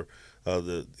phone under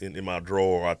in my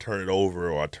drawer, or I turn it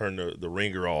over, or I turn the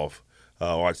ringer off.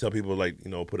 Or I tell people, like,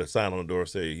 put a sign on the door,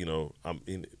 say, I'm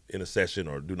in a session,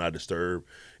 or do not disturb.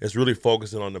 It's really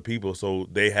focusing on the people so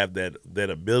they have that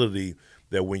ability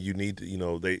that when you need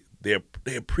to,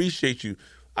 they appreciate you.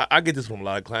 I get this from a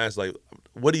lot of clients, like,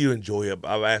 what do you enjoy?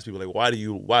 I've asked people, like,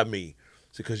 why me?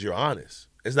 It's because you're honest.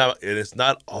 It's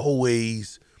not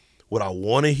always what I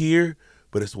want to hear,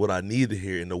 but it's what I need to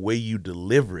hear. And the way you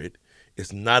deliver it,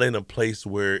 it's not in a place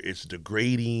where it's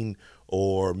degrading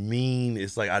or mean.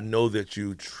 It's like, I know that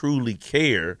you truly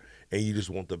care and you just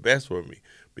want the best for me.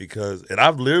 And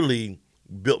I've literally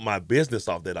built my business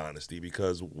off that honesty,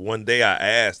 because one day I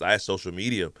asked social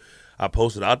media, I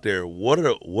posted out there, what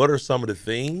are some of the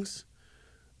things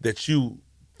that you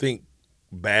think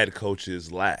bad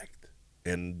coaches lacked?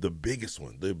 And the biggest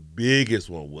one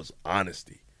was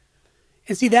honesty.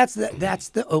 And see, that's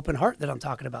the open heart that I'm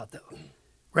talking about, though,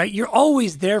 right? You're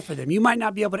always there for them. You might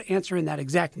not be able to answer in that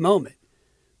exact moment,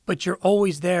 but you're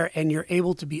always there, and you're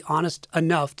able to be honest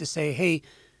enough to say, hey,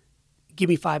 give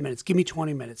me 5 minutes, give me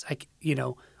 20 minutes,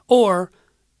 or,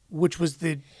 which was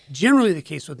generally the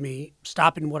case with me,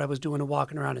 stopping what I was doing and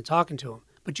walking around and talking to them.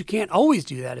 But you can't always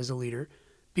do that as a leader,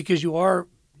 because you are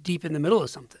deep in the middle of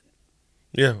something.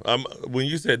 Yeah, when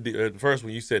you said deep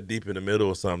in the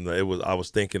middle of something, I was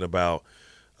thinking about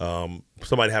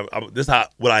somebody this is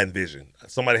what I envisioned.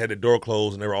 Somebody had the door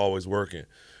closed and they were always working.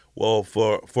 Well,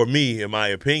 for me, in my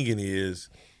opinion, is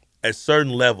at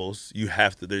certain levels, you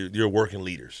have to. You're working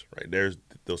leaders, right? There's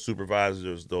those supervisors,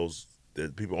 there's those the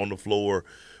people on the floor,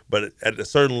 but at a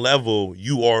certain level,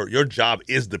 your job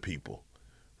is the people,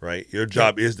 right? Your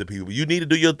job is the people. You need to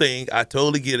do your thing. I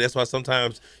totally get it. That's why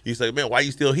sometimes you say, "Man, why are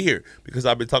you still here?" Because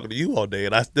I've been talking to you all day,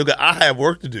 and I have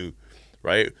work to do,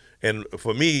 right? And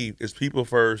for me, it's people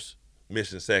first,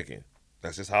 mission second.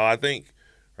 That's just how I think,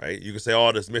 right? You can say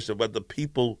all this mission, but the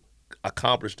people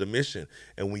accomplish the mission.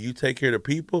 And when you take care of the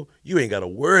people, you ain't got to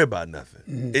worry about nothing.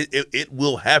 Mm-hmm. It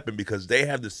will happen because they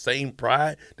have the same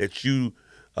pride that you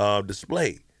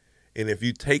display. And if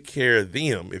you take care of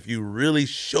them, if you really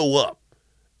show up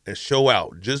and show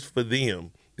out just for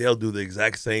them, they'll do the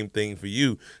exact same thing for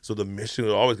you. So the mission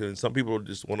will always, and some people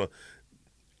just want to,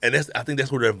 and I think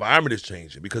that's where the environment is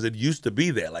changing, because it used to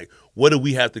be that, like, what do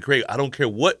we have to create? I don't care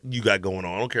what you got going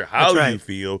on. I don't care how you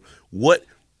feel. What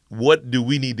do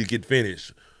we need to get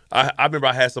finished? I remember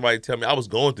I had somebody tell me, I was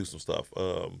going through some stuff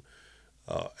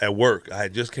at work. I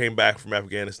had just came back from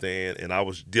Afghanistan, and I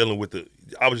was just dealing with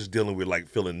like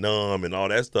feeling numb and all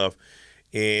that stuff.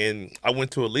 And I went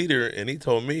to a leader, and he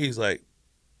told me, he's like,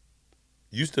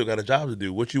 "You still got a job to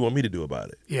do. What you want me to do about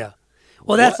it?" Yeah.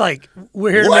 Well, that's like,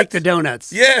 we're here to make the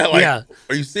donuts. Yeah. Like,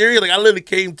 are you serious? Like, I literally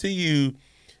came to you,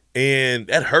 and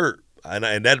that hurt. And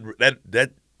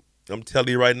that I'm telling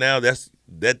you right now,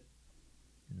 that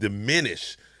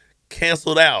diminished,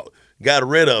 canceled out, got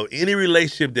rid of any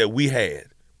relationship that we had.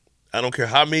 I don't care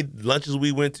how many lunches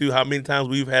we went to, how many times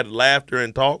we've had laughter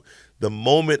and talk. The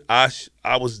moment I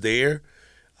was there,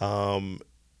 and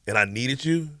I needed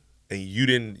you, and you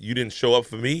didn't show up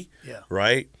for me,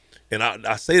 right? And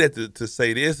I say that to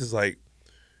say this is like,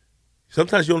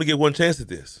 sometimes you only get one chance at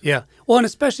this. Yeah. Well, and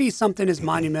especially something as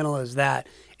monumental as that.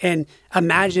 And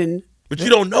imagine. But you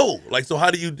don't know. Like, so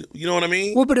how do you know what I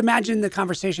mean? Well, but imagine the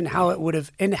conversation, how it would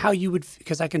have, and how you would,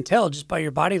 because I can tell just by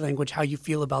your body language how you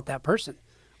feel about that person,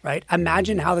 right?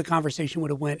 Imagine how the conversation would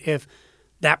have went if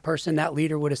that person, that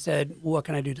leader would have said, "What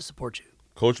can I do to support you?"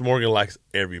 Coach Morgan likes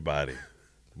everybody,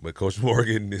 but Coach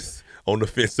Morgan is on the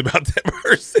fence about that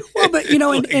person. Well, but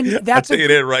and that's I'll tell you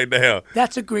that right now.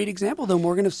 That's a great example, though,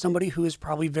 Morgan, of somebody who is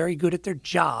probably very good at their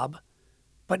job,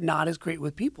 but not as great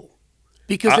with people.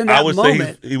 Because in that I would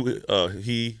moment, say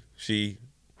he, she,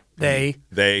 they,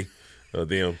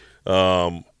 them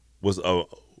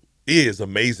is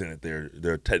amazing at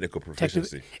their technical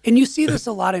proficiency. And you see this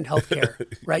a lot in healthcare,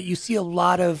 right? You see a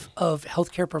lot of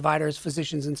healthcare providers,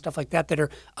 physicians, and stuff like that are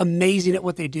amazing at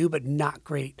what they do, but not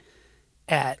great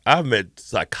at. I've met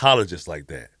psychologists like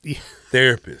that,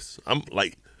 therapists. I'm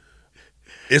like,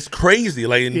 it's crazy.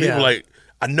 Like, and people like,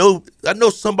 I know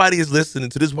somebody is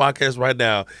listening to this podcast right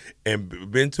now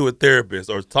and been to a therapist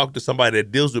or talked to somebody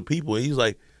that deals with people, and he's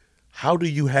like, "How do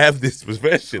you have this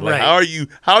profession? Like, how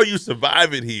are you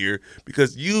surviving here?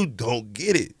 Because you don't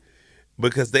get it.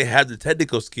 Because they have the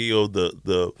technical skill,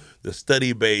 the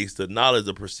study based, the knowledge,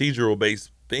 the procedural based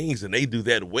things, and they do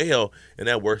that well, and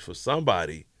that works for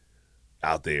somebody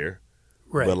out there.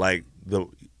 Right. But like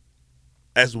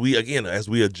as we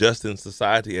adjust in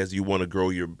society, as you want to grow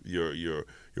your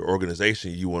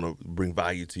organization, you want to bring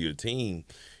value to your team,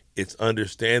 it's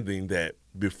understanding that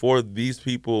before these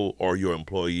people are your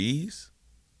employees,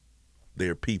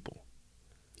 they're people.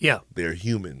 Yeah. They're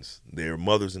humans. They're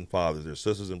mothers and fathers. They're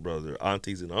sisters and brothers. They're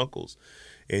aunties and uncles.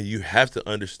 And you have to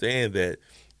understand that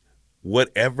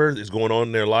whatever is going on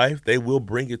in their life, they will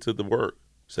bring it to the work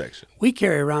section. We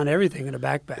carry around everything in a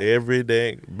backpack. Every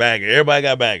day, baggage. Everybody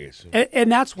got baggage.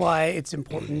 And that's why it's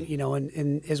important,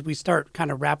 and as we start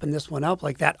kind of wrapping this one up,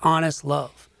 like that honest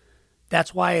love.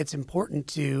 That's why it's important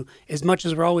to, as much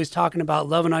as we're always talking about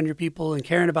loving on your people and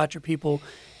caring about your people,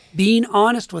 being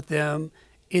honest with them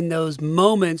in those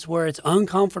moments where it's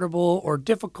uncomfortable or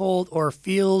difficult or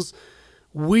feels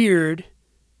weird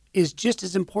is just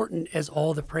as important as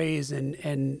all the praise and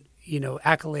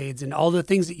accolades and all the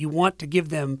things that you want to give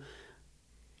them.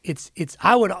 It's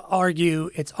I would argue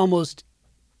it's almost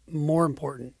more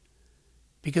important,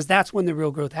 because that's when the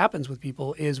real growth happens with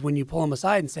people, is when you pull them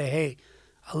aside and say, "Hey,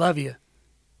 I love you,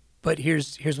 but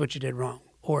here's what you did wrong,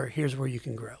 or here's where you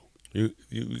can grow." You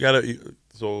gotta.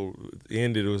 So the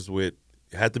end, it was with,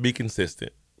 you have to be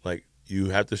consistent. Like, you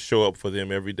have to show up for them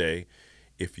every day.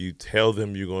 If you tell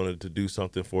them you're going to do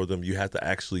something for them, you have to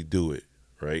actually do it,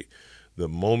 right? The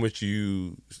moment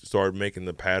you start making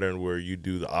the pattern where you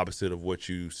do the opposite of what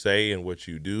you say and what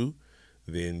you do,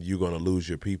 then you're going to lose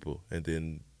your people. And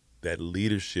then that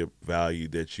leadership value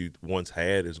that you once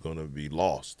had is going to be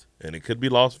lost. And it could be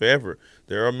lost forever.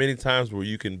 There are many times where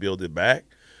you can build it back,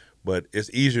 but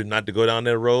it's easier not to go down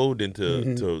that road than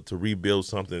to rebuild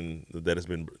something that has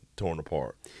been torn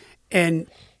apart. And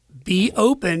be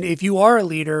open if you are a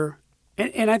leader.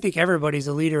 And I think everybody's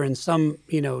a leader in some,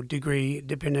 degree,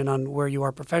 depending on where you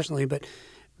are professionally, but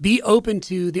be open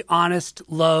to the honest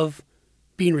love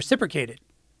being reciprocated.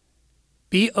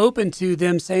 Be open to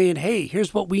them saying, hey,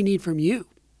 here's what we need from you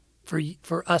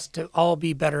for us to all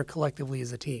be better collectively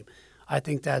as a team. I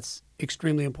think that's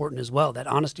extremely important as well. That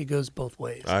honesty goes both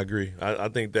ways. I agree. I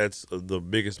think that's the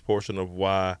biggest portion of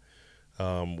why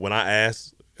when I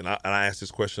ask, and I ask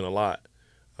this question a lot,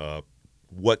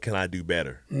 what can I do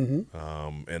better?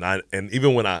 Mm-hmm. And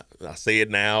even when I say it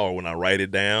now or when I write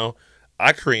it down,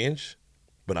 I cringe,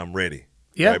 but I'm ready.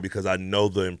 Yeah. Right? Because I know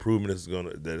the improvement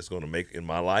that it's gonna make in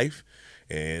my life,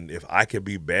 and if I can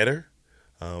be better,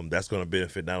 that's going to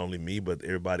benefit not only me but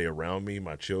everybody around me,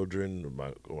 my children,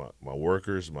 my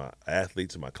workers, my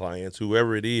athletes, my clients,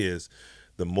 whoever it is.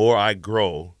 The more I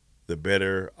grow, the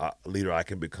better leader I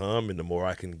can become, and the more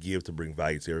I can give to bring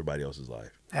value to everybody else's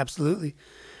life. Absolutely.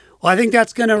 Well, I think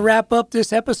that's going to wrap up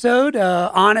this episode.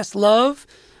 Honest Love.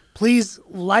 Please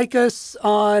like us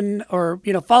on, or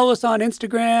follow us on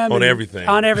Instagram. On everything.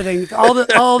 On everything.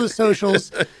 all the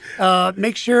socials.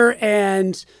 Make sure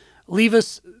and leave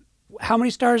us. How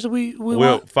many stars do we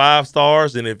want? 5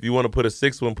 stars, and if you want to put a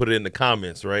 6th one, put it in the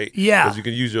comments, right? Yeah. Because you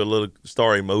can use your little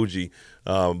star emoji.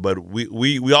 But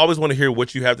we always want to hear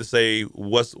what you have to say,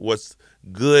 what's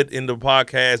good in the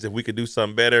podcast, if we could do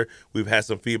something better. We've had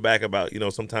some feedback about,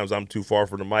 sometimes I'm too far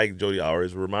from the mic. Jody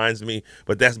always reminds me.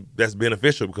 But that's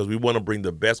beneficial because we want to bring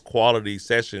the best quality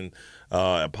session,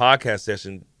 a podcast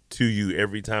session, to you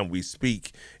every time we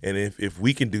speak. And if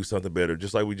we can do something better,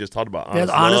 just like we just talked about,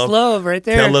 honest love right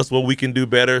there. Tell us what we can do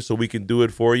better so we can do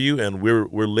it for you, and we're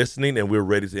listening and we're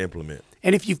ready to implement.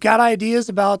 And if you've got ideas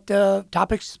about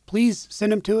topics, please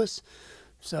send them to us.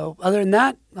 So other than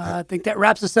that, I think that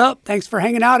wraps us up. Thanks for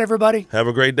hanging out, everybody. Have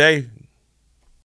a great day.